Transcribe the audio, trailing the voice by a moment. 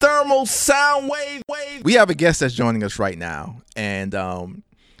normal sound wave. We have a guest that's joining us right now, and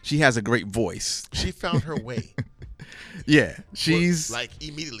she has a great voice. She found her way. Yeah, she's like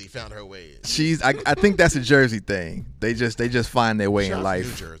immediately found her way. I think that's a Jersey thing. They just find their way in life.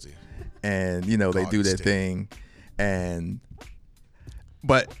 New Jersey. And they do their thing.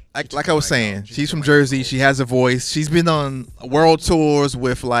 But like I was saying, she's from Jersey. She has a voice. She's been on world tours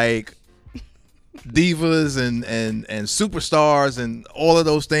with like divas and superstars and all of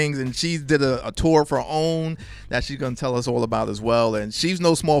those things, and she did a tour of her own that she's gonna tell us all about as well. And she's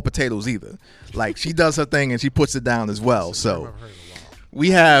no small potatoes either. Like, she does her thing and she puts it down as well. So we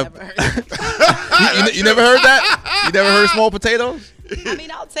have you never heard that? You never heard small potatoes? I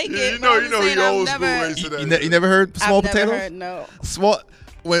mean, I'll take it. You know, you old school ways to that. You never heard small potatoes? Never heard, no. Small.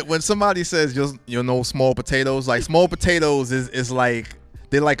 When somebody says you know small potatoes, like small potatoes is like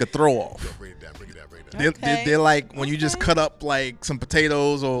they're like a throw off. Bring it down. They're like when you just cut up like some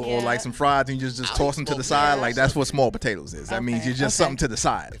potatoes or like some fries and you just toss them to the side. Like, that's what small potatoes is. That means you're just something to the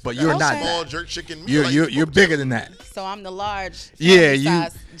side, but you're not small that. jerk chicken. You're bigger than that. So I'm the large. Yeah,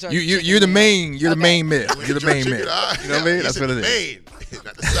 you're the main. You're the main meal. You're the main meal. You know what I mean? That's what it is.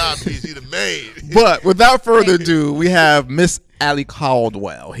 Not the side piece. You're the main. But without further ado, we have Miss Allie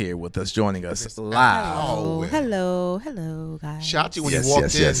Caldwell here with us, joining us live. Hello, guys. Shout out to you when you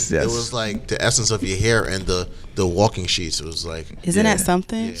walked in. It was like the essence of your hair and the walking sheets. It was like, isn't that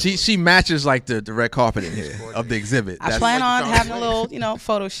something? Yeah. She matches like the red carpet in here of the exhibit. I plan on having a little,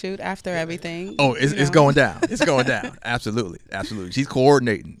 photo shoot after everything. Oh, it's going down. It's going down. Absolutely. She's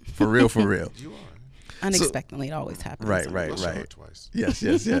coordinating for real. You are. Unexpectedly, it always happens. Right.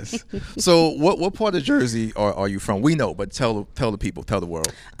 Yes. So, what part of Jersey are you from? We know, but tell the people, tell the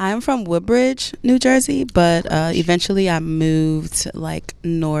world. I'm from Woodbridge, New Jersey, but eventually I moved like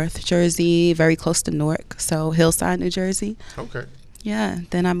North Jersey, very close to Newark, so Hillside, New Jersey. Okay. Yeah.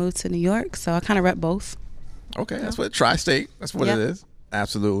 Then I moved to New York, so I kind of rep both. Okay, that's what tri-state. That's what it is.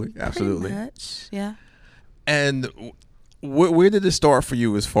 Absolutely. Pretty much, yeah. And where did it start for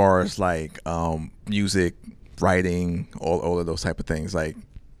you as far as like music, writing, all of those type of things? Like,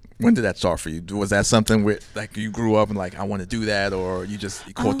 when did that start for you? Was that something where like you grew up and like, I want to do that, or you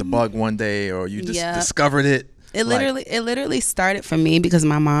caught the bug one day, or you just discovered it? It literally started for me because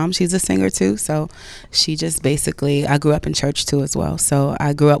my mom, she's a singer too, so she just basically, I grew up in church too as well, so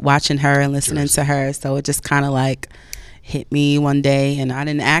I grew up watching her and listening to her, so it just kind of like hit me one day, and I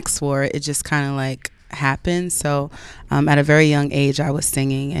didn't ask for it. It just kind of like happened. So at a very young age I was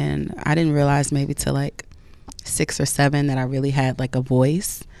singing, and I didn't realize maybe till like 6 or 7 that I really had like a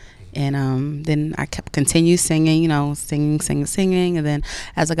voice. And then I continued singing, singing, and then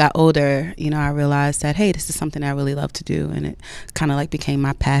as I got older, I realized that, hey, this is something I really love to do, and it kind of like became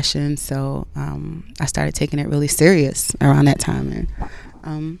my passion. So I started taking it really serious around that time,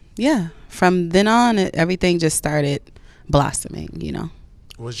 and from then on everything just started blossoming.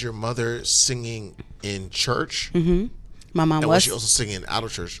 Was your mother singing in church? Mm-hmm. My mom was she also singing out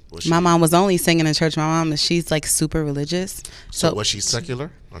of church? My mom was only singing in church. My mom, she's like super religious. So was she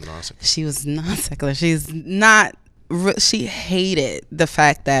secular or non-secular? She was not secular. She hated the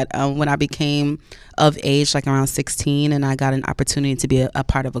fact that when I became of age, like around 16, and I got an opportunity to be a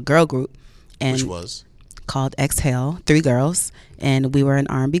part of a girl group, and which was called Exhale, 3 girls, and we were an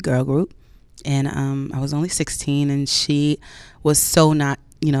R&B girl group, and I was only 16, and she was so not,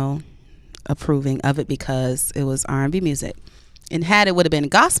 approving of it because it was R&B music. And had it would have been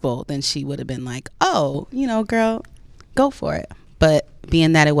gospel, then she would have been like, oh, girl, go for it. But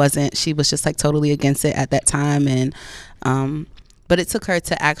being that it wasn't, she was just like totally against it at that time. And but it took her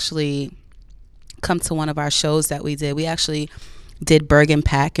to actually come to one of our shows that we did. We actually did Bergen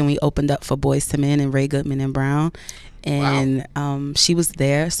Pack, and we opened up for Boyz II Men and Ray Goodman and Brown. And she was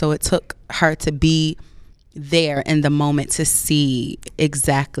there. So it took her to be there in the moment to see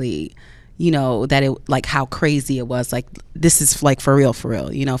exactly that it, like, how crazy it was. Like, this is like for real, for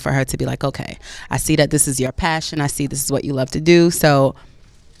her to be like, okay, I see that this is your passion. I see this is what you love to do. So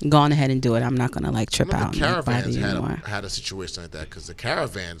go on ahead and do it. I'm not going to like trip out. The Caravans had a situation like that, because the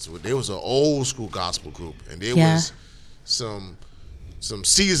Caravans, there was an old school gospel group, and there was some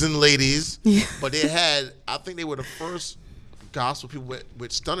seasoned ladies, but they had, I think they were the first gospel people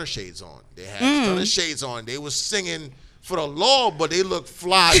with stunner shades on. They had stunner shades on. They was singing for the Lord, but they looked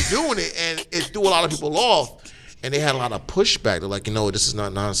fly doing it, and it threw a lot of people off. And they had a lot of pushback. They're like, this is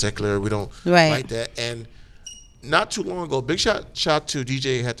not non-secular. We don't like that. And not too long ago, big shout to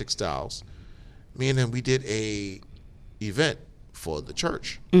DJ Hectic Styles. Me and him, we did a event for the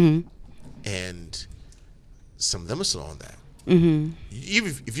church, and some of them are still on that.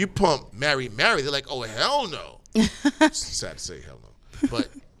 Even if you pump Mary, they're like, oh, hell no. Sad to say hell no. But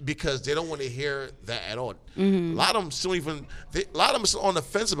because they don't want to hear that at all. A lot of them still a lot of them are still on the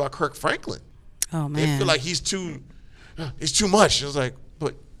fence about Kirk Franklin. Oh man, they feel like he's too much. It's like,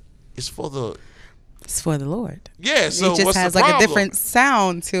 but it's for the Lord. Yeah, so it just what's has the like problem? a different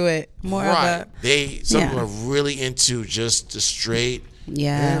sound to it. More right. of Some people are really into just the straight.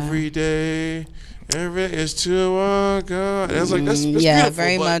 Every day. Every is to our God. It's like that's beautiful,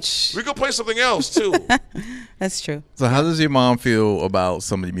 very much. We could play something else too. That's true. So how does your mom feel about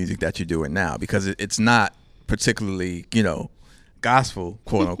some of the music that you're doing now? Because it's not particularly, gospel,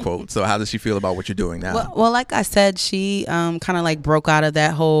 quote unquote. So how does she feel about what you're doing now? Well, like I said, she kind of like broke out of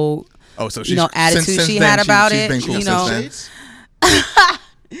that whole so she's, attitude since she then, had about she's it. Been cool since then?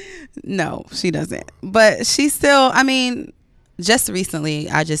 No, she doesn't. But she still, just recently,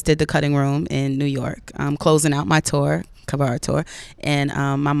 I just did the Cutting Room in New York. I'm closing out my tour, cover art tour, and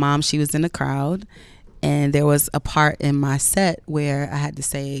my mom, she was in the crowd, and there was a part in my set where I had to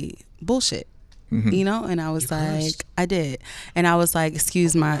say bullshit. And I was like, I did, and I was like,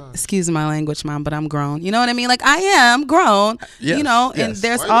 excuse my language, Mom, but I'm grown. You know what I mean? Like I am grown. Yes, and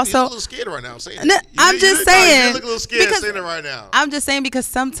there's Why also. You're a little scared right now. I'm just saying. You look a little scared saying it right now. I'm just saying because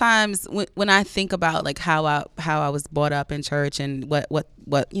sometimes when I think about like how I was brought up in church and what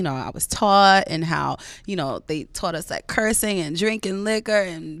I was taught and how they taught us that cursing and drinking liquor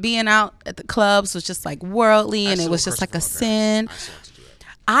and being out at the clubs was just like worldly and it was just like a sin.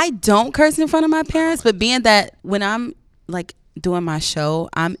 I don't curse in front of my parents, but being that when I'm like doing my show,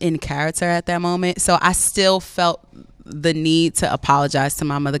 I'm in character at that moment. So I still felt the need to apologize to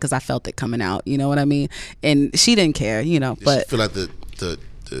my mother because I felt it coming out. You know what I mean? And she didn't care, Did but she feel like the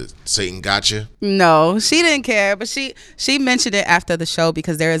Satan got you? No, she didn't care, but she mentioned it after the show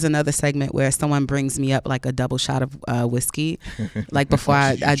because there is another segment where someone brings me up like a double shot of whiskey, like before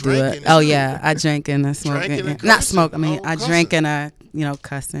I do it. Oh yeah, I drink and I smoke. Not smoke. I drink and I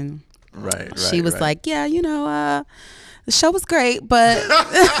cussing. Right. She was like, yeah, the show was great, but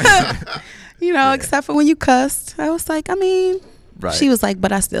except for when you cussed. I was like, Right. She was like,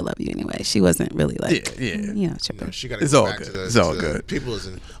 but I still love you anyway. She wasn't really like, tripping. No, she got it's all good. It's all good. People is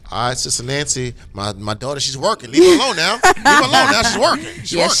all right, Sister Nancy, my daughter, she's working. Leave her alone now. Leave her alone now. She's working.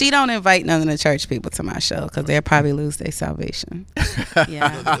 She's working. She don't invite none of the church people to my show because they'll probably lose their salvation.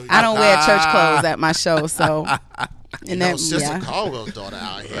 Yeah, I don't wear church clothes at my show, so. And Sister Caldwell's daughter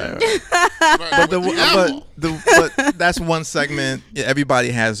out here. But that's one segment.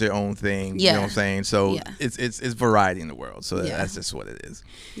 Everybody has their own thing. Yeah. You know what I'm saying? So it's variety in the world. So that's just what it is.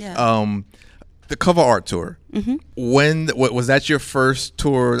 Yeah. The cover art tour. Mm-hmm. When was that your first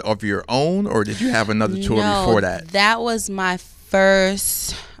tour of your own, or did you have another tour before that? That was my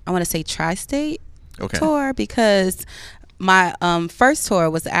first. I want to say tri-state tour because my first tour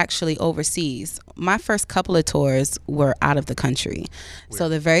was actually overseas. My first couple of tours were out of the country. Weird. So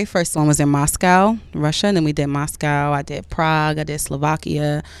the very first one was in Moscow, Russia, and then we did Moscow. I did Prague. I did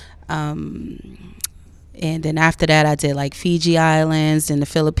Slovakia. And then after that, I did like Fiji Islands and the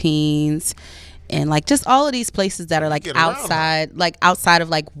Philippines. And like just all of these places that are like outside of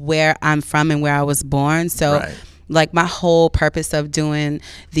like where I'm from and where I was born. So like my whole purpose of doing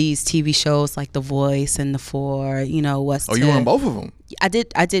these TV shows like The Voice and The Four, you were on both of them? I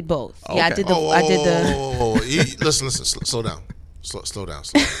did both. Okay. Yeah, I did the. Listen, slow down. Slow down.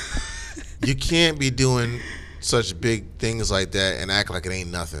 You can't be doing such big things like that and act like it ain't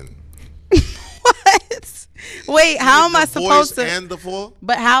nothing. What? Wait, how am I supposed to? And The Four?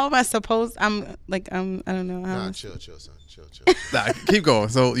 But how am I supposed? I don't know. Nah, chill, son. Chill. Nah, keep going.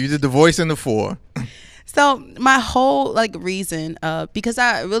 So you did The Voice and The Four. So my whole reason, because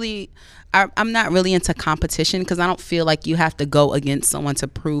I'm not really into competition because I don't feel like you have to go against someone to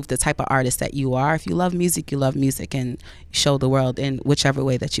prove the type of artist that you are. If you love music, you love music and you show the world in whichever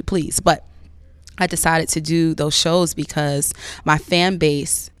way that you please. But I decided to do those shows because my fan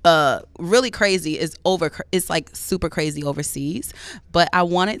base, really crazy, it's like super crazy overseas. But I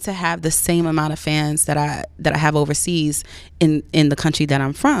wanted to have the same amount of fans that I have overseas in the country that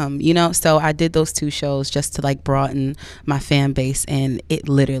I'm from, So I did those two shows just to broaden my fan base, and it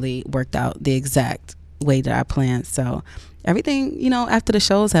literally worked out the exact way that I planned. So everything, after the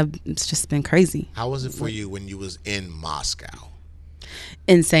shows it's just been crazy. How was it for you when you was in Moscow?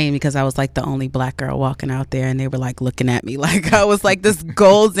 Insane, because I was like the only black girl walking out there, and they were like looking at me like I was like this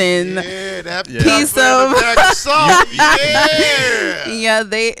golden piece of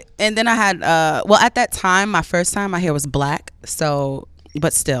and then I had at that time, my first time, my hair was black, so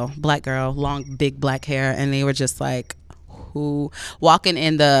but still black girl, long big black hair, and they were just like, who walking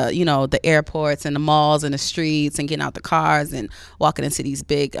in the, you know, the airports and the malls and the streets and getting out the cars and walking into these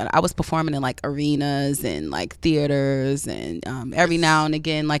big, I was performing in like arenas and like theaters, and every now and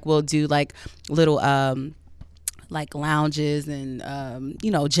again, like we'll do like little like lounges and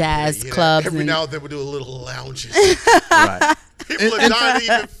you know, jazz clubs. Every and now and then we do a little lounges. Right. People are dying to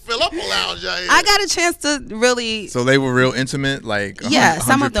even fill up a lounge out here. I got a chance to really. So they were real intimate, like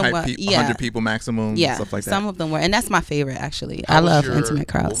some of them were. 100 people maximum, stuff like that. Some of them were, and that's my favorite actually. I love intimate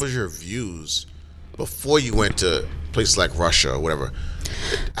crowds. What was your views before you went to places like Russia or whatever?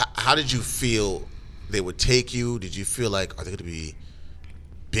 How did you feel they would take you? Did you feel like, are they going to be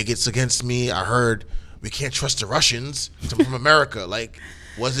bigots against me? I heard we can't trust the Russians from America. Like,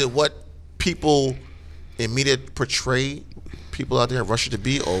 was it what people in media portray people out there in Russia to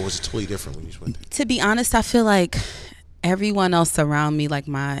be, or was it totally different when you went there? To be honest, I feel like everyone else around me, like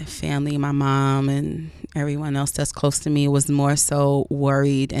my family, my mom, and everyone else that's close to me, was more so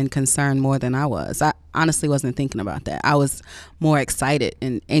worried and concerned more than I was. I honestly wasn't thinking about that. I was more excited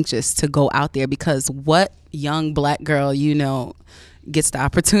and anxious to go out there, because what young black girl, you know, gets the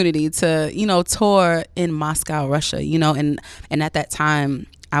opportunity to, you know, tour in Moscow, Russia, you know, and at that time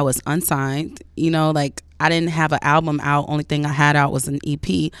I was unsigned, you know, like I didn't have an album out. Only thing I had out was an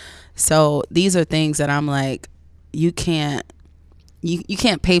EP. So these are things that I'm like, you can't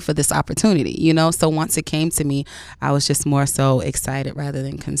pay for this opportunity, you know? So once it came to me, I was just more so excited rather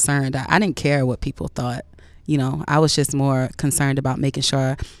than concerned. I didn't care what people thought, you know? I was just more concerned about making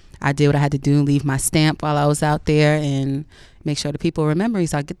sure I did what I had to do, leave my stamp while I was out there, and make sure the people remember me.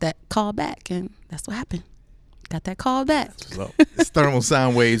 So I get that call back, and that's what happened. Got that call back. So it's Thermal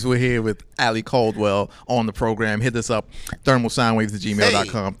Sound Waves. We're here with Ali Caldwell on the program. Hit us up,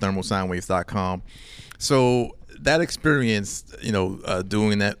 thermalsoundwaves@gmail.com, thermalsoundwaves.com. So that experience, you know,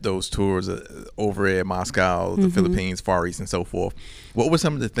 doing those tours over at Moscow, the Philippines, Far East, and so forth, what were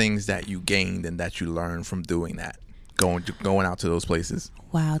some of the things that you gained and that you learned from doing that, going out to those places?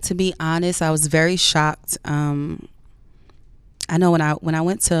 Wow, to be honest, I was very shocked. I know when I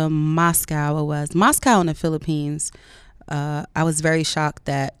went to Moscow, it was Moscow in the Philippines. I was very shocked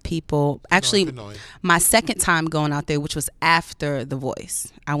that people actually, my second time going out there, which was after The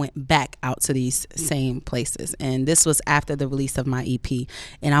Voice, I went back out to these same places, and this was after the release of my EP,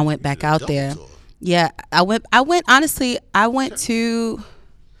 and I went back out there. Yeah, I went honestly, I went to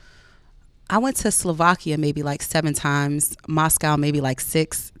Slovakia maybe like 7 times, Moscow maybe like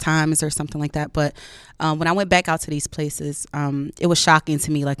 6 times or something like that. But when I went back out to these places, it was shocking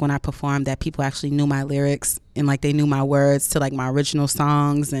to me, like when I performed, that people actually knew my lyrics and like they knew my words to like my original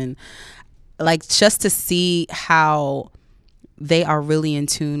songs, and like just to see how they are really in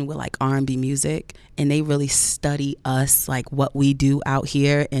tune with like R&B music, and they really study us, like what we do out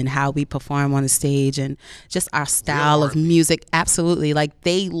here and how we perform on the stage and just our style of music. Absolutely. Like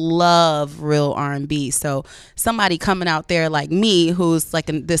they love real R&B. So somebody coming out there like me, who's like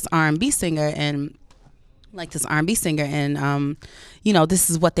this R&B singer, and you know, this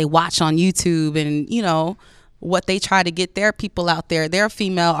is what they watch on YouTube, and you know what they try to get their people out there, their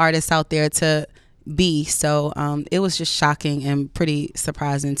female artists out there to be. So it was just shocking and pretty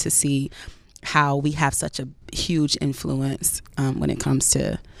surprising to see how we have such a huge influence when it comes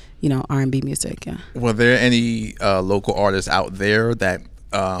to, you know, R&B music. Yeah. Were there any local artists out there that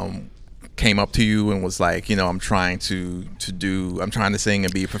came up to you and was like, you know, I'm trying to sing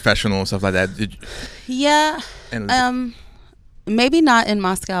and be a professional and stuff like that? Yeah. Maybe not in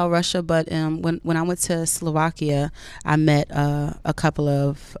Moscow, Russia, but when I went to Slovakia, I met a couple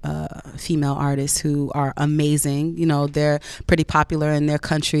of female artists who are amazing. You know, they're pretty popular in their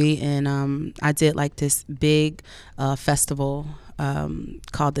country, and I did like this big festival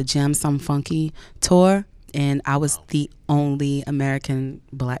called the Jam Some Funky Tour, and I was the only American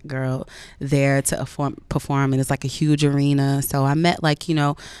black girl there to perform, and it's like a huge arena. So I met, like, you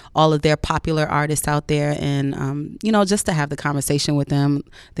know, all of their popular artists out there, and you know, just to have the conversation with them,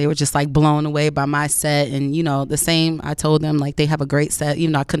 they were just like blown away by my set. And you know, the same, I told them like they have a great set,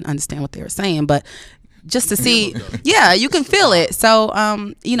 even though I couldn't understand what they were saying, but just to see, yeah, you can feel it. So,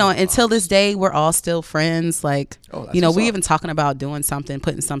 you know, until this day, we're all still friends. Like, you know, we even talking about doing something,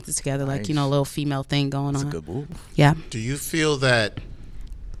 putting something together, like, you know, a little female thing going on. That's a good move. Yeah. Do you feel that,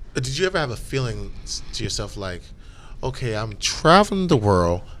 did you ever have a feeling to yourself like, okay, I'm traveling the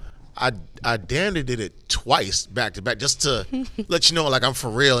world. I damn near did it twice back to back just to let you know, like, I'm for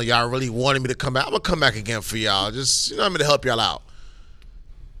real and y'all really wanted me to come back. I'm going to come back again for y'all. Just, you know, I'm going to help y'all out.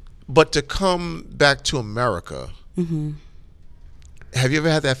 But to come back to America, have you ever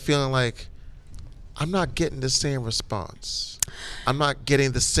had that feeling like, I'm not getting the same response? I'm not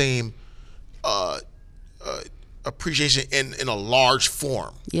getting the same appreciation in a large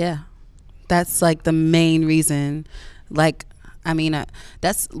form. Yeah, that's like the main reason. Like, I mean,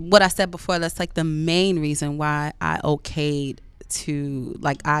 that's what I said before. That's like the main reason why I said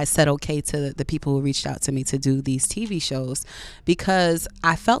okay to the people who reached out to me to do these TV shows, because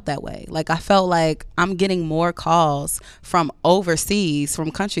I felt that way. Like, I felt like I'm getting more calls from overseas,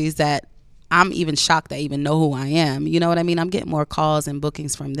 from countries that I'm even shocked they even know who I am. You know what I mean? I'm getting more calls and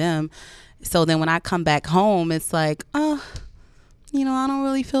bookings from them. So then when I come back home, it's like, oh, I don't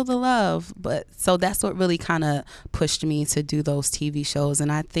really feel the love. But so that's what really kind of pushed me to do those TV shows.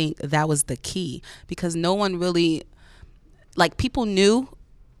 And I think that was the key, because no one really, like, people knew,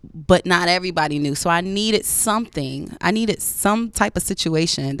 but not everybody knew. So I needed something. I needed some type of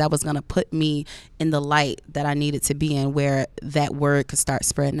situation that was going to put me in the light that I needed to be in, where that word could start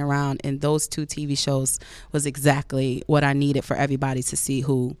spreading around. And those 2 TV shows was exactly what I needed for everybody to see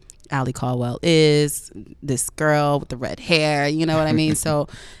who Ali Caldwell is, this girl with the red hair, you know what I mean? So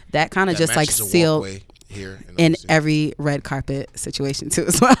that kind of just like sealed here in every red carpet situation too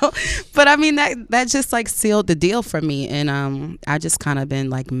as well. But I mean, that just like sealed the deal for me, and I just kind of been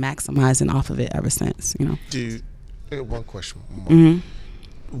like maximizing off of it ever since, Dude, I got one question.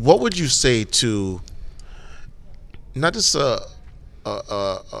 Mm-hmm. What would you say to not just a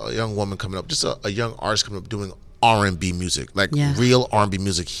young woman coming up, just a young artist coming up doing R&B music, like real R&B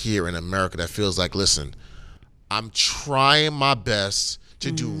music here in America, that feels like, listen, I'm trying my best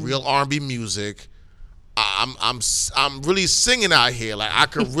to do real R&B music. I'm really singing out here. Like, I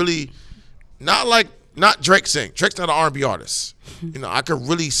could really not Drake sing. Drake's not an R&B artist. I could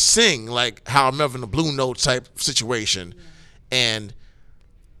really sing like how I'm having a Blue Note type situation, and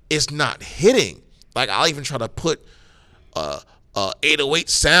it's not hitting. Like, I'll even try to put a 808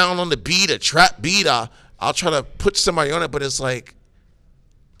 sound on the beat, a trap beat. I'll try to put somebody on it, but it's like,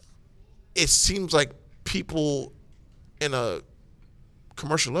 it seems like people in a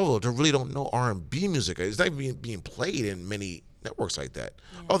commercial level really don't know R&B music. It's not even being played in many networks like that,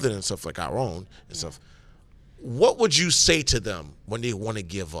 other than stuff like our own and stuff. What would you say to them when they want to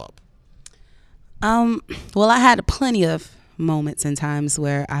give up? Well, I had plenty of moments and times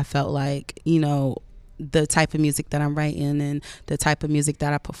where I felt like, the type of music that I'm writing and the type of music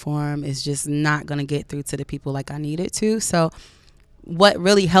that I perform is just not going to get through to the people like I need it to. So what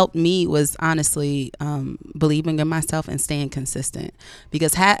really helped me was honestly believing in myself and staying consistent.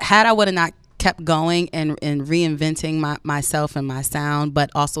 Because had I would have not kept going and reinventing myself and my sound,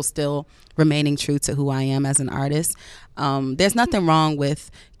 but also still remaining true to who I am as an artist, there's nothing wrong with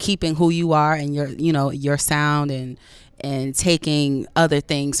keeping who you are and your sound and taking other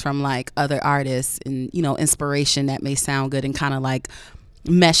things from like other artists and, inspiration that may sound good and kind of like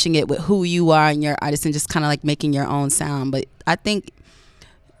meshing it with who you are and your artist and just kind of like making your own sound. But I think,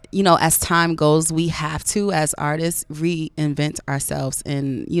 as time goes, we have to, as artists, reinvent ourselves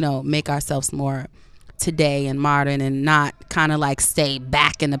and, make ourselves more today and modern, and not kind of like stay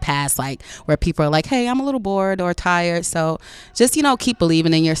back in the past, like where people are like, hey, I'm a little bored or tired. So just, keep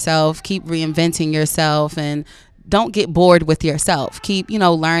believing in yourself, keep reinventing yourself, and don't get bored with yourself. Keep,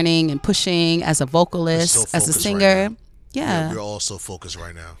 learning and pushing as a vocalist, as a singer. Right, we're all so focused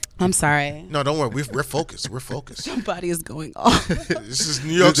right now. I'm sorry. No, don't worry. We're focused. We're focused. Somebody is going off. This is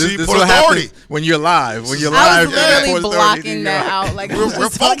New York City This Port what Authority. when you're live. When you're I live, was literally Port blocking Authority, that out. Like, We're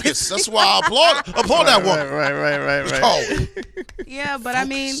focused. That's why I applaud that woman. Right. Oh. Yeah, but I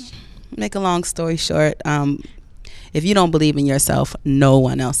mean, make a long story short, if you don't believe in yourself, no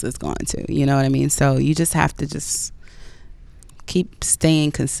one else is going to. You know what I mean? So you just have to just keep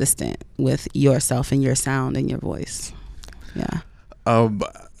staying consistent with yourself and your sound and your voice. Yeah.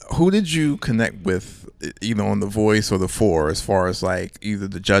 Who did you connect with, either on The Voice or The Four, as far as like either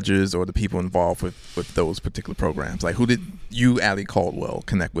the judges or the people involved with those particular programs? Like, who did you, Ali Caldwell,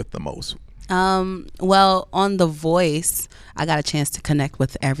 connect with the most? Well, on The Voice, I got a chance to connect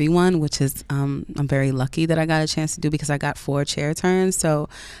with everyone, which is I'm very lucky that I got a chance to do, because I got 4 chair turns. So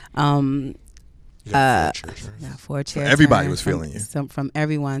Yeah, 4 chair everybody turns was feeling you. From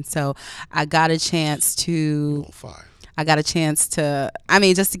everyone. So I got a chance to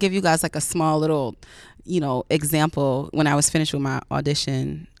just to give you guys like a small little, example. When I was finished with my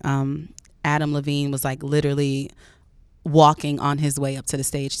audition, Adam Levine was like literally walking on his way up to the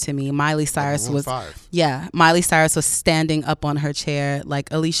stage to me. Miley Cyrus was standing up on her chair.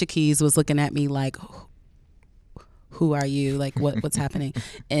 Like, Alicia Keys was looking at me like, who are you? Like, what's happening?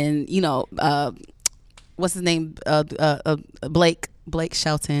 And what's his name? Blake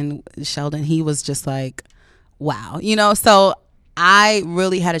Shelton. He was just like, wow. So I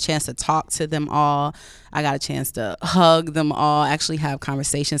really had a chance to talk to them all. I got a chance to hug them all, actually have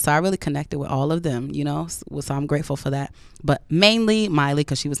conversations. So I really connected with all of them, you know, so I'm grateful for that. But mainly Miley,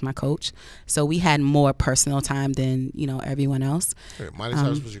 because she was my coach. So we had more personal time than, you know, everyone else. Wait, Miley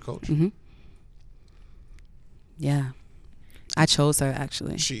Cyrus was your coach? Mm-hmm. Yeah. I chose her,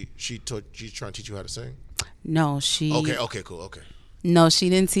 actually. She trying to teach you how to sing? No, she... Okay, cool, okay. No, she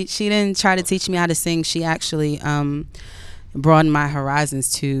didn't try to teach me how to sing. She actually broadened my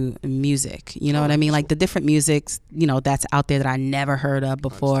horizons to music. You know what I mean? Like the different musics, you know, that's out there that I never heard of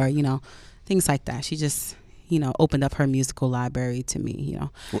before, you know, things like that. She just, you know, opened up her musical library to me, you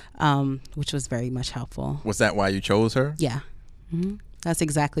know, which was very much helpful. Was that why you chose her? Yeah. Mm-hmm. That's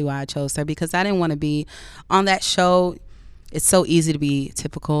exactly why I chose her, because I didn't want to be on that show. It's so easy to be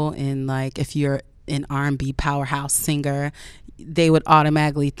typical, and like if you're an R&B powerhouse singer, they would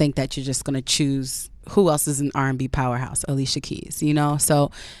automatically think that you're just going to choose who else is an R&B powerhouse, Alicia Keys, you know?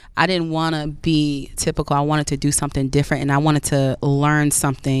 So I didn't want to be typical. I wanted to do something different, and I wanted to learn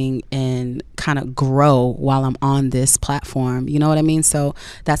something and kind of grow while I'm on this platform. You know what I mean? So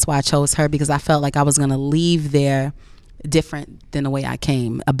that's why I chose her, because I felt like I was going to leave there different than the way I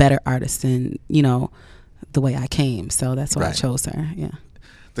came, a better artist than, you know, the way I came. So that's why I chose her. Yeah.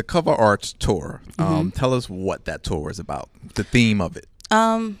 The Cover Arts tour. Tell us what that tour is about. The theme of it.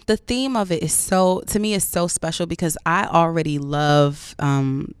 The theme of it is to me, is so special, because I already love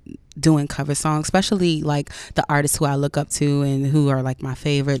doing cover songs, especially like the artists who I look up to and who are like my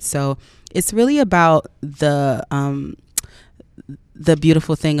favorites. So it's really about the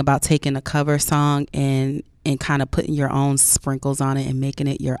beautiful thing about taking a cover song and kind of putting your own sprinkles on it and making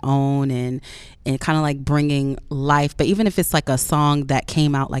it your own, and kind of like bringing life. But even if it's like a song that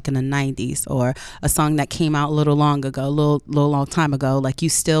came out like in the 90s, or a song that came out a little long time ago, like you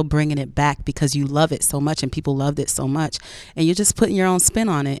still bringing it back because you love it so much and people loved it so much, and you're just putting your own spin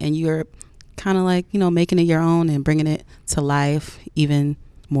on it, and you're kind of like, you know, making it your own and bringing it to life, even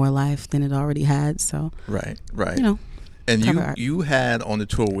more life than it already had. So right, you know. And you had on the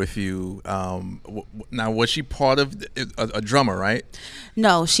tour with you, now was she part of a drummer, right?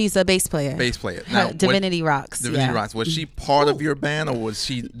 No, she's a bass player. Now, Divinity Rocks. Rocks. Was she part of your band, or was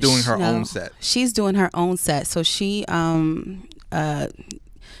she doing her own set? She's doing her own set. So she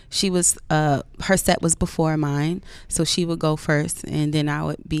was her set was before mine, so she would go first and then I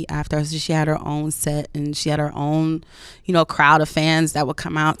would be after her. So she had her own set, and she had her own, you know, crowd of fans that would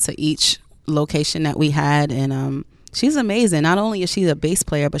come out to each location that we had. And she's amazing. Not only is she a bass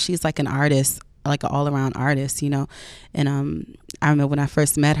player, but she's like an artist, like an all-around artist, you know. And I remember when I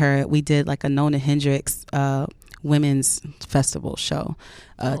first met her, we did like a Nona Hendrix women's festival show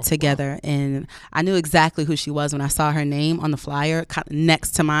together. Wow. And I knew exactly who she was when I saw her name on the flyer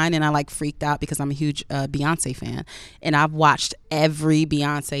next to mine, and I like freaked out because I'm a huge Beyonce fan, and I've watched every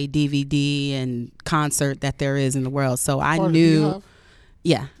Beyonce DVD and concert that there is in the world. So I knew.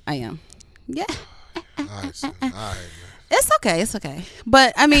 Yeah, I am. Yeah. Nice. All right. It's okay.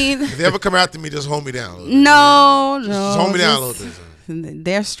 But I mean, if they ever come after me, just hold me down a little bit. No. Just hold me down a little bit.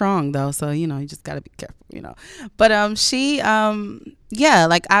 They're strong though, so you know, you just gotta be careful, you know. But she yeah,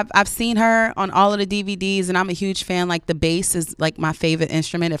 like I've seen her on all of the DVDs, and I'm a huge fan. Like the bass is like my favorite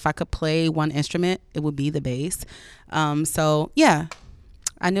instrument. If I could play one instrument, it would be the bass. So yeah,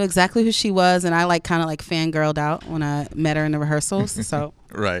 I knew exactly who she was, and I like kind of like fangirled out when I met her in the rehearsals. So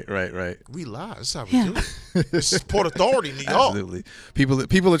right. We lie. That's how we do it. This is Port Authority, New York. Absolutely.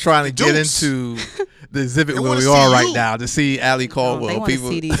 People are trying to get into the exhibit where we are right now to see Ali Caldwell. They want to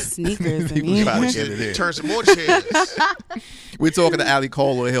see these sneakers. People trying to get it here. Turn some more chairs. We're talking to Ali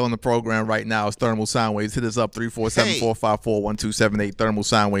Caldwell here on the program right now. It's Thermal Soundwaves. Hit us up 347-454-1278.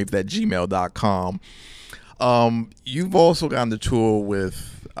 thermalsoundwave@gmail.com. You've also gone to tour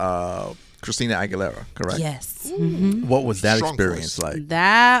with Christina Aguilera, correct? Yes. Mm-hmm. What was that experience like?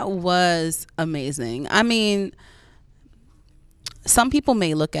 That was amazing. I mean, some people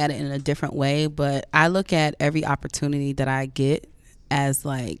may look at it in a different way, but I look at every opportunity that I get as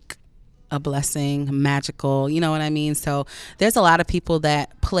like a blessing, magical, you know what I mean? So there's a lot of people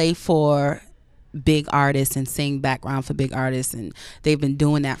that play for big artists and sing background for big artists, and they've been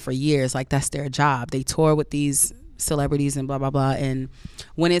doing that for years. Like that's their job. They tour with these celebrities and blah blah blah, and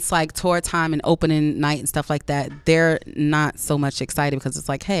when it's like tour time and opening night and stuff like that, they're not so much excited because it's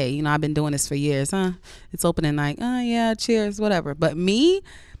like, hey, you know, I've been doing this for years. It's opening night. Yeah, cheers, whatever. But me,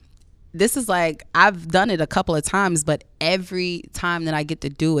 this is like, I've done it a couple of times, but every time that I get to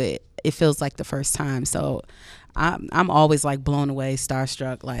do it, it feels like the first time. So I'm always like blown away,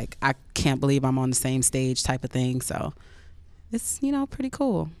 starstruck, like I can't believe I'm on the same stage type of thing. So it's, you know, pretty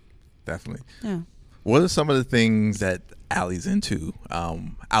cool. Definitely. Yeah. What are some of the things that Allie's into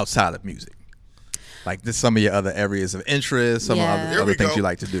outside of music? Like this, some of your other areas of interest, some other things you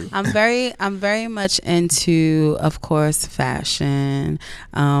like to do. I'm very much into, of course, fashion.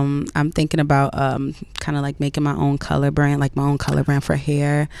 I'm thinking about kind of like making my own color brand, for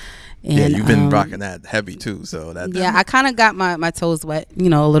hair. And, yeah, you've been rocking that heavy too, so that. Yeah, I kind of got my toes wet,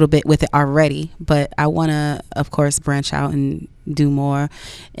 a little bit with it already, but I want to, of course, branch out and do more,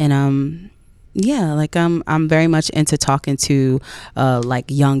 and yeah, like I'm very much into talking to like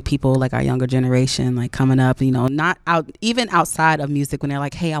young people, like our younger generation, like coming up, not even outside of music, when they're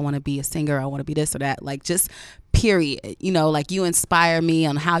like, hey, I want to be a singer, I want to be this or that, like just period, like you inspire me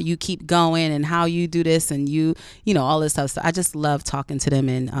on how you keep going and how you do this and all this stuff. So I just love talking to them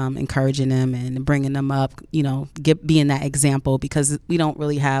and encouraging them and bringing them up, being that example, because we don't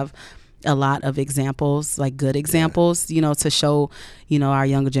really have a lot of examples, like good examples, to show, our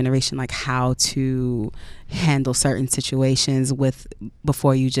younger generation, like how to handle certain situations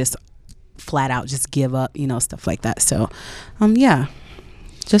before you just flat out just give up, stuff like that. So, yeah,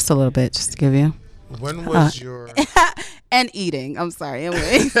 just a little bit, just to give you. When was your and eating? I'm sorry, and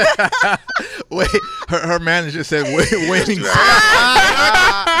wings. Wait, her manager said wings. Where she's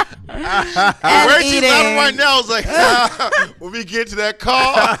at right now is like, when we get to that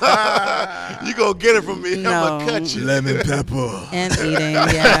car, you gonna get it from me. No. I'm gonna cut you. Lemon pepper. And eating,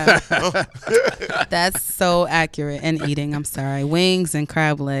 yeah. That's so accurate. And eating, I'm sorry. Wings and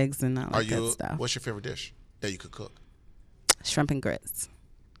crab legs and all that good stuff. What's your favorite dish that you could cook? Shrimp and grits.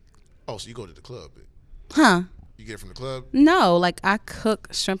 Oh, so you go to the club? Huh? You get it from the club? No, like I cook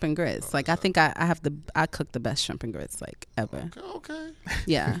shrimp and grits. Like I think I cook the best shrimp and grits like ever. Okay.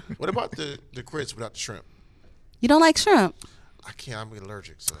 Yeah. What about the grits without the shrimp? You don't like shrimp? I can't. I'm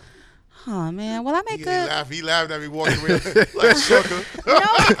allergic. So. Oh man, well I make good. He laughed at me walking around like a sucker. No,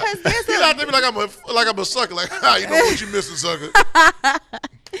 because there's he laughed at me like I'm a sucker. Like, you know what you missing, sucker?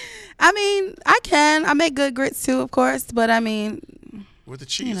 I mean, I make good grits too, of course, but I mean, with the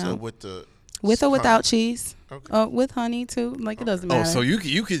cheese or with the or without cheese. Okay. With honey too, like it doesn't matter. Oh, so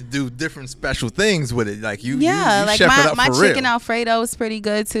you could do different special things with it, like you like chef it up my for chicken real. Alfredo is pretty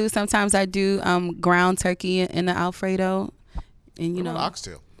good too. Sometimes I do ground turkey in the Alfredo, and what about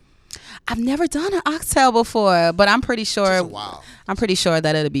oxtail? I've never done an oxtail before, but I'm pretty sure. Wow. I'm pretty sure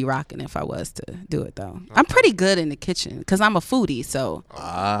that it'd be rocking if I was to do it though. Okay. I'm pretty good in the kitchen because I'm a foodie, so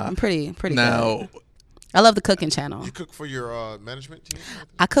I'm pretty now, good. I love the cooking channel. You cook for your management team?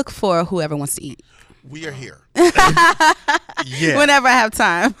 I cook for whoever wants to eat. We are here. Yeah. Whenever I have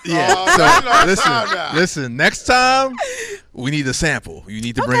time. Yeah. So listen. Next time we need a sample. You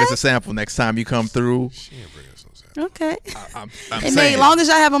need to bring us a sample next time you come through. She ain't bringing us no sample. Okay. I'm and saying, as long as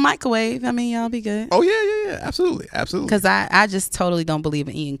y'all have a microwave, I mean, y'all be good. Oh yeah, absolutely. Because I just totally don't believe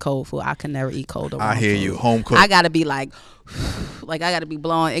in eating cold food. I can never eat cold. I hear you. Home cooked. I gotta be like I gotta be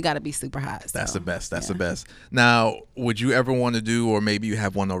blowing. It gotta be super hot. So. That's the best. That's the best. Now, would you ever want to do, or maybe you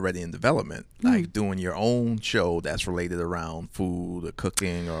have one already in development, like doing your own show that's related around food or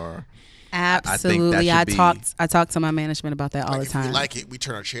cooking or? Absolutely. I talk to my management about that all the time. If we like it, we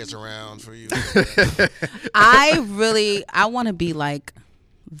turn our chairs around for you. I want to be like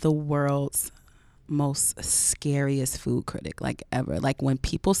the world's most scariest food critic like ever. Like when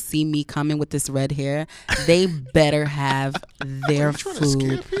people see me coming with this red hair, they better have their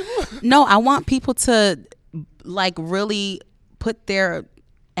food. No, I want people to like really put their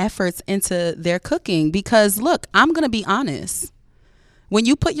efforts into their cooking because look, I'm going to be honest. When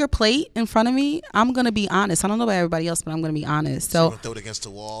you put your plate in front of me, I'm going to be honest. I don't know about everybody else, but I'm going to be honest. So throw it against the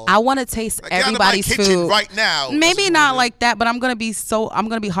wall. I want to taste everybody's food right now. Maybe not like that, but I'm going to be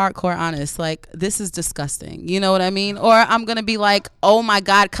hardcore honest. Like, this is disgusting. You know what I mean? Or I'm going to be like, oh my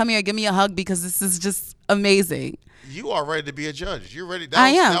God, come here, give me a hug because this is just amazing. You are ready to be a judge. You're ready.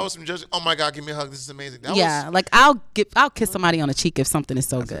 I am. That was some judging. Oh my God, give me a hug. This is amazing. Like I'll kiss somebody on the cheek if something is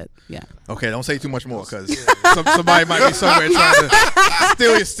so good. Yeah. Okay, don't say too much more because somebody might be somewhere trying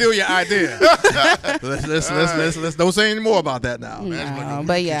to steal your idea. Let's don't say any more about that now. No,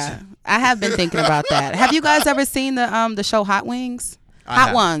 but yeah, I have been thinking about that. Have you guys ever seen the show Hot Wings?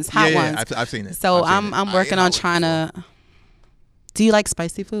 Hot Ones. I've seen it. So I'm working on trying to. Do you like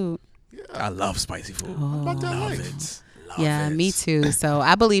spicy food? I love spicy food. Love it. Me too. So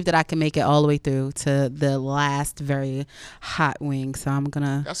I believe that I can make it all the way through to the last very hot wing. So I'm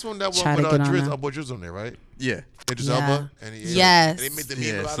gonna. That's one that try one to with get on our boy Driz on there, right? Yeah. Idris Elba. And yes. And they made the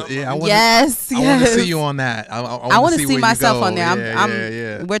meme about him. Yeah, I want to see you on that. I want to see myself on there.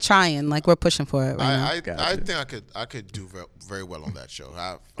 Yeah. We're trying. Like we're pushing for it right now. I think I could do very well on that show.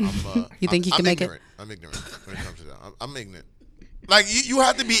 You think you can make it? I'm ignorant when it comes to that. I'm ignorant. Like you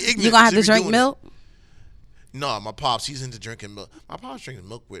have to be ignorant. You gonna have to drink milk? No, my pops, he's into drinking milk. My pops drinking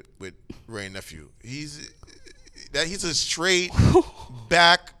milk with Ray Nephew. He's a straight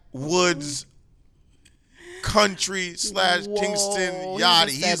backwoods country / Kingston yachty.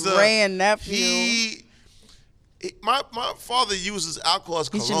 He's a Ray and Nephew. My father uses alcohol as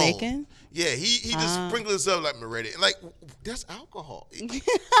cologne. He's Jamaican? Yeah, he just sprinkles it up like Meridian. Like, that's alcohol.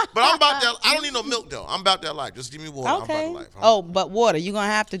 But I'm about that. I don't need no milk, though. I'm about that life. Just give me water. Okay. I'm about the life. Oh, but water. You're going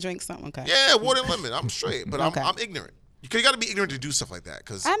to have to drink something. Okay. Yeah, water and lemon. I'm straight. But Okay. I'm ignorant. You got to be ignorant to do stuff like that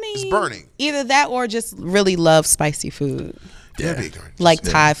because I mean, it's burning. Either that or just really love spicy food. Yeah, be ignorant. Like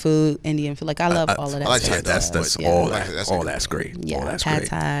Thai food, Indian food. Like, I love all of that. I like stuff. Thai. That's Yeah. all Like, that. that's All good. that's great. Yeah, all that's pad great.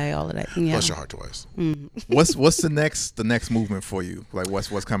 Thai, all of that. Yeah. Bless your heart twice. What's the next movement for you? Like what's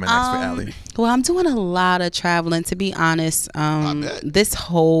coming next for Allie? Well, I'm doing a lot of traveling. To be honest, bet. this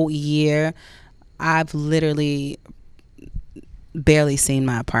whole year, I've literally barely seen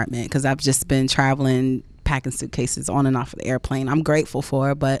my apartment because I've just been traveling, packing suitcases on and off of the airplane. I'm grateful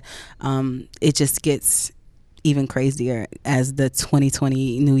for it, but it just gets even crazier as the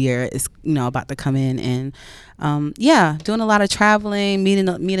 2020 new year is about to come in. And doing a lot of traveling, meeting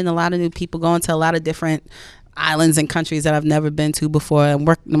a lot of new people, going to a lot of different islands and countries that I've never been to before. I'm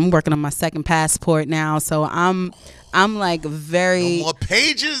working on my second passport now, so I'm like very. No more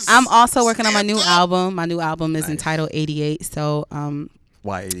pages. I'm also working on my new Stand up. album. My new album is entitled 88. So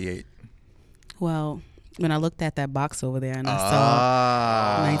Why 88? well, when I looked at that box over there and I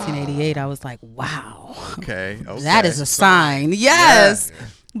saw 1988, I was like, wow. Okay. That is a sign. Yes. Yeah.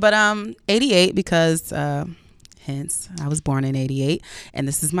 But 88 because hence I was born in 88 and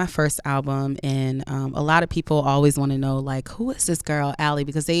this is my first album, and a lot of people always want to know, like, who is this girl Allie,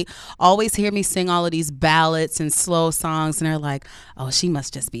 because they always hear me sing all of these ballads and slow songs and they're like, oh, she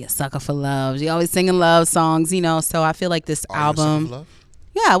must just be a sucker for love. She always singing love songs, so I feel like this Are you a sucker for album. love?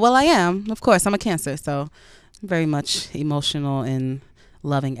 Yeah, well, I am. Of course, I'm a Cancer, so I'm very much emotional and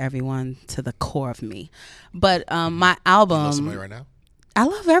loving everyone to the core of me. But my You love album, somebody right now? I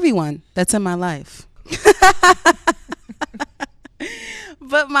love everyone that's in my life.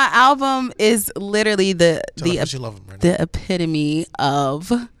 But my album is literally the You love him right now. the epitome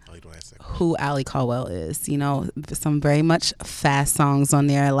of Oh, you don't answer that. who Allie Caldwell is. Some very much fast songs on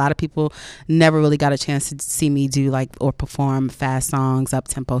there. A lot of people never really got a chance to see me do or perform fast songs,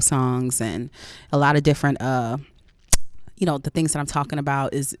 up-tempo songs, and a lot of different the things that I'm talking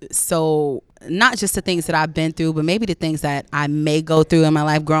about is so not just the things that I've been through, but maybe the things that I may go through in my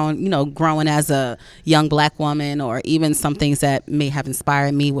life growing as a young Black woman, or even some things that may have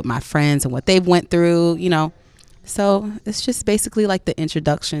inspired me with my friends and what they've went through, So it's just basically like the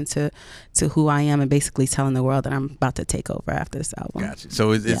introduction to who I am, and basically telling the world that I'm about to take over after this album. Gotcha.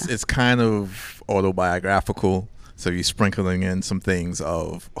 So it's kind of autobiographical. So you're sprinkling in some things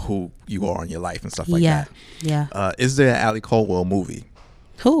of who you are in your life and stuff like that. Yeah. Is there an Allie Caldwell movie?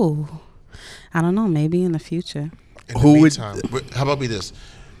 Who? I don't know. Maybe in the future. In the Who would- meantime, how about me this?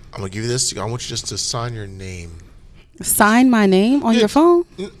 I'm going to give you this. I want you just to sign your name. Sign my name on your phone?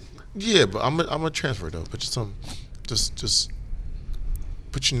 Yeah, but I'm gonna transfer it though. But just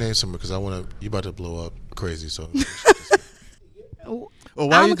put your name somewhere because I want to. You about to blow up crazy. So. Well,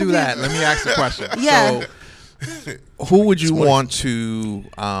 while I'm you do confused. that, let me ask a question. Yeah. So, who would you want to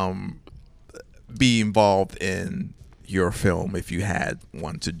be involved in your film if you had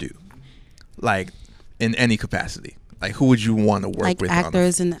one to do, like in any capacity? Like, who would you want to work Like with?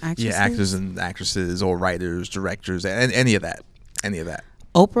 actors and actresses? Yeah, actors and actresses, or writers, directors, and any of that. Any of that.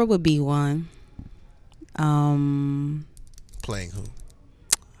 Oprah would be one. Playing who?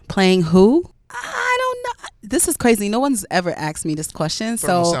 Playing who? I don't know. This is crazy. No one's ever asked me this question,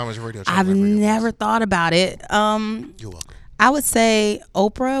 Thermal so Sandwich Radio Show, I've Radio never Voice. thought about it. You're welcome. I would say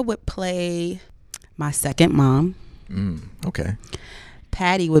Oprah would play my second mom. Okay,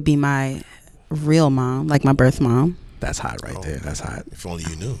 Patty would be my real mom, like my birth mom. that's hot right there. That's hot. If only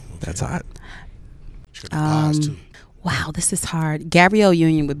you knew. Okay. That's hot. She got the pies too. Wow, this is hard. Gabrielle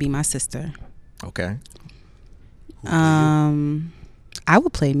Union would be my sister. Okay. I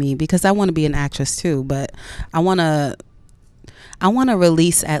would play me because I want to be an actress too, but I want to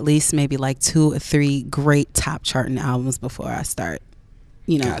release at least maybe like 2 or 3 great top charting albums before I start.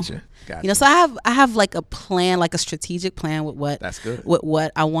 Gotcha. So I have like a plan, like a strategic plan with what That's good. with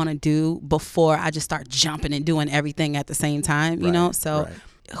what I want to do before I just start jumping and doing everything at the same time. Right, So right.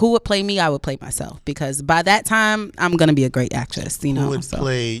 who would play me? I would play myself, because by that time I'm gonna be a great actress. Who would so.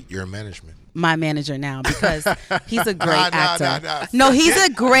 play your management? My manager now, because he's a great actor. Nah. No, he's a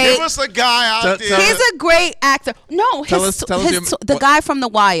great. Give us a guy out there. He's a great actor. No, Tell us the what- guy from The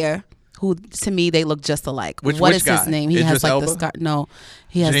Wire who to me they look just alike. Which His guy? name? He Idris has like Elba? the scar. No,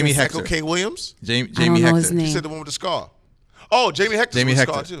 he has Jamie this, Hector. Michael K. Williams. Jamie I don't know Hector. his name. You said the one with the scar. Oh, Jamie Hector. Jamie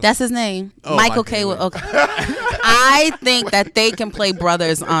Scar Hector. too. That's his name. Oh, Michael Michael K. Okay. I think that they can play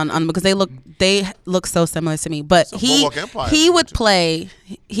brothers on because they look so similar to me. But Boardwalk Empire he is would legit. play.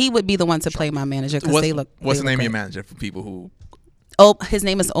 He would be the one to play my manager because they look. What's they the name look of your great. manager for people who? Oh, his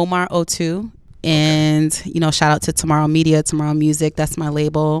name is Omar O2. And, shout out to Tomorrow Media, Tomorrow Music. That's my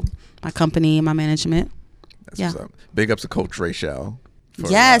label, my company, my management. That's Yeah. what's up. Big ups to Coach Rachel.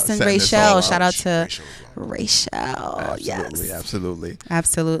 Yes, and setting this all Rachel. up. Shout out to Rachel. Rachel. Absolutely, Yes. absolutely.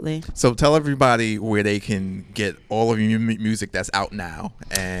 Absolutely. So tell everybody where they can get all of your music that's out now,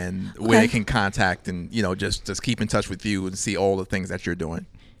 and where Okay. they can contact and just keep in touch with you and see all the things that you're doing.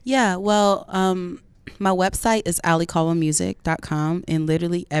 Yeah, well, my website is alicaldwellmusic.com, and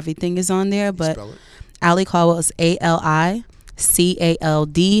literally everything is on there. But Spell it. Ali Caldwell is ALICALDWELL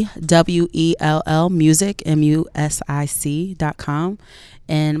music MUSIC.com,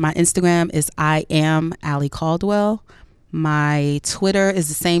 and my Instagram is I am Ali Caldwell. My Twitter is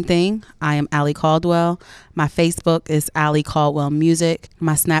the same thing. I am Ali Caldwell. My Facebook is Ali Caldwell Music.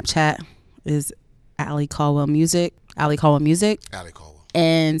 My Snapchat is Ali Caldwell Music. Ali Caldwell Music. Ali Caldwell.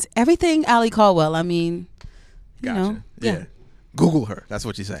 And everything Ali Caldwell. I mean, Gotcha. Yeah. Google her. That's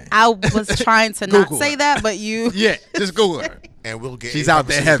what you're saying. I was trying to not Google say her. that, but you Yeah, just Google her. And we'll get She's out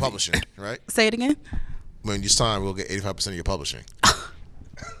there 85% of heavy. publishing, right? say it again. When you sign, we'll get 85% of your publishing.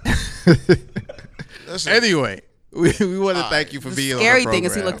 Listen, Anyway, we want to thank you for being on the Scary program. thing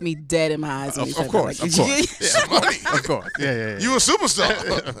is he looked me dead in my eyes. When he Of said course, that. of Like, course. some money. Of course. Yeah. You a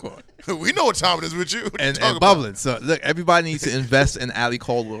superstar. Of course. We know what time it is with you. What you And talking about? bubbling. So look, everybody needs to invest in Ali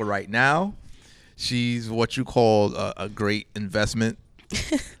Caldwell right now. She's what you call a great investment.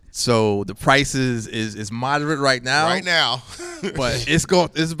 So the prices is moderate right now. Right now. But it's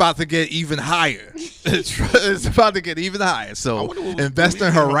about to get even higher. It's about to get even higher. I So wonder will invest we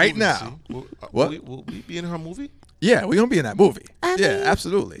in be her her right movie, now. see? What? Will we be in her movie? Yeah, we're gonna be in that movie. I Yeah, mean,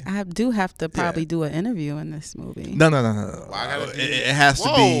 absolutely. I do have to probably Yeah. do an interview in this movie. No. Well, I gotta do- It has to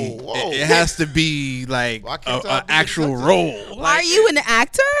be. Whoa. It has to be like Why can't I an be the actual executive? role. Are you an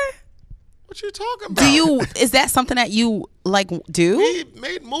actor? What you talking about? Is that something that you like do? We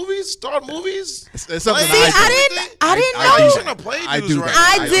made movies, starred movies. It's something Plays, I do. everything. I didn't I know. do You that. shouldn't have played I dudes do right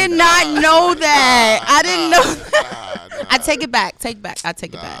that. now. I did not know that. I didn't know that. Nah. I take it back. I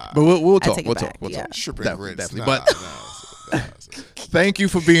take it back. But we'll I talk. take it We'll back, talk. We'll yeah. talk. Stripping Definitely, grits. definitely. Nah, But nah. thank you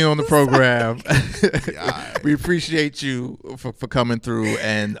for being on the program. Yeah. We appreciate you for coming through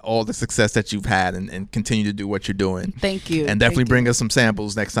and all the success that you've had and continue to do what you're doing. Thank you. And definitely Thank bring us some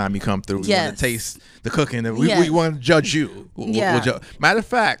samples next time you come through. We want Yes. to taste the cooking. And we Yes. want to judge you. Yeah. Matter of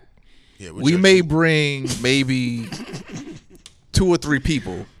fact, Yeah, we may bring maybe 2 or 3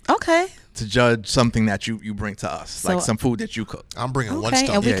 people Okay. to judge something that you bring to us, So- like some food that you cook. I'm bringing one Okay.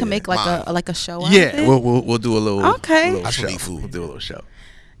 stuff. And we Yeah, can yeah. make like Mine. a show out Yeah, of it. we'll do a little. Okay. little That's show. what eat food. We'll do a little show.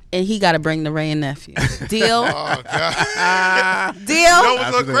 And he got to bring the Ray and nephew. Deal. Oh God! Deal. You know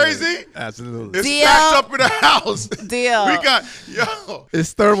what's so Absolutely. crazy? Absolutely. It's Deal. stacked up in the house. Deal. We got yo.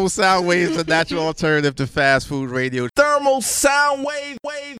 It's Thermal Sound Waves, a natural alternative to fast food radio. Thermal Sound Wave.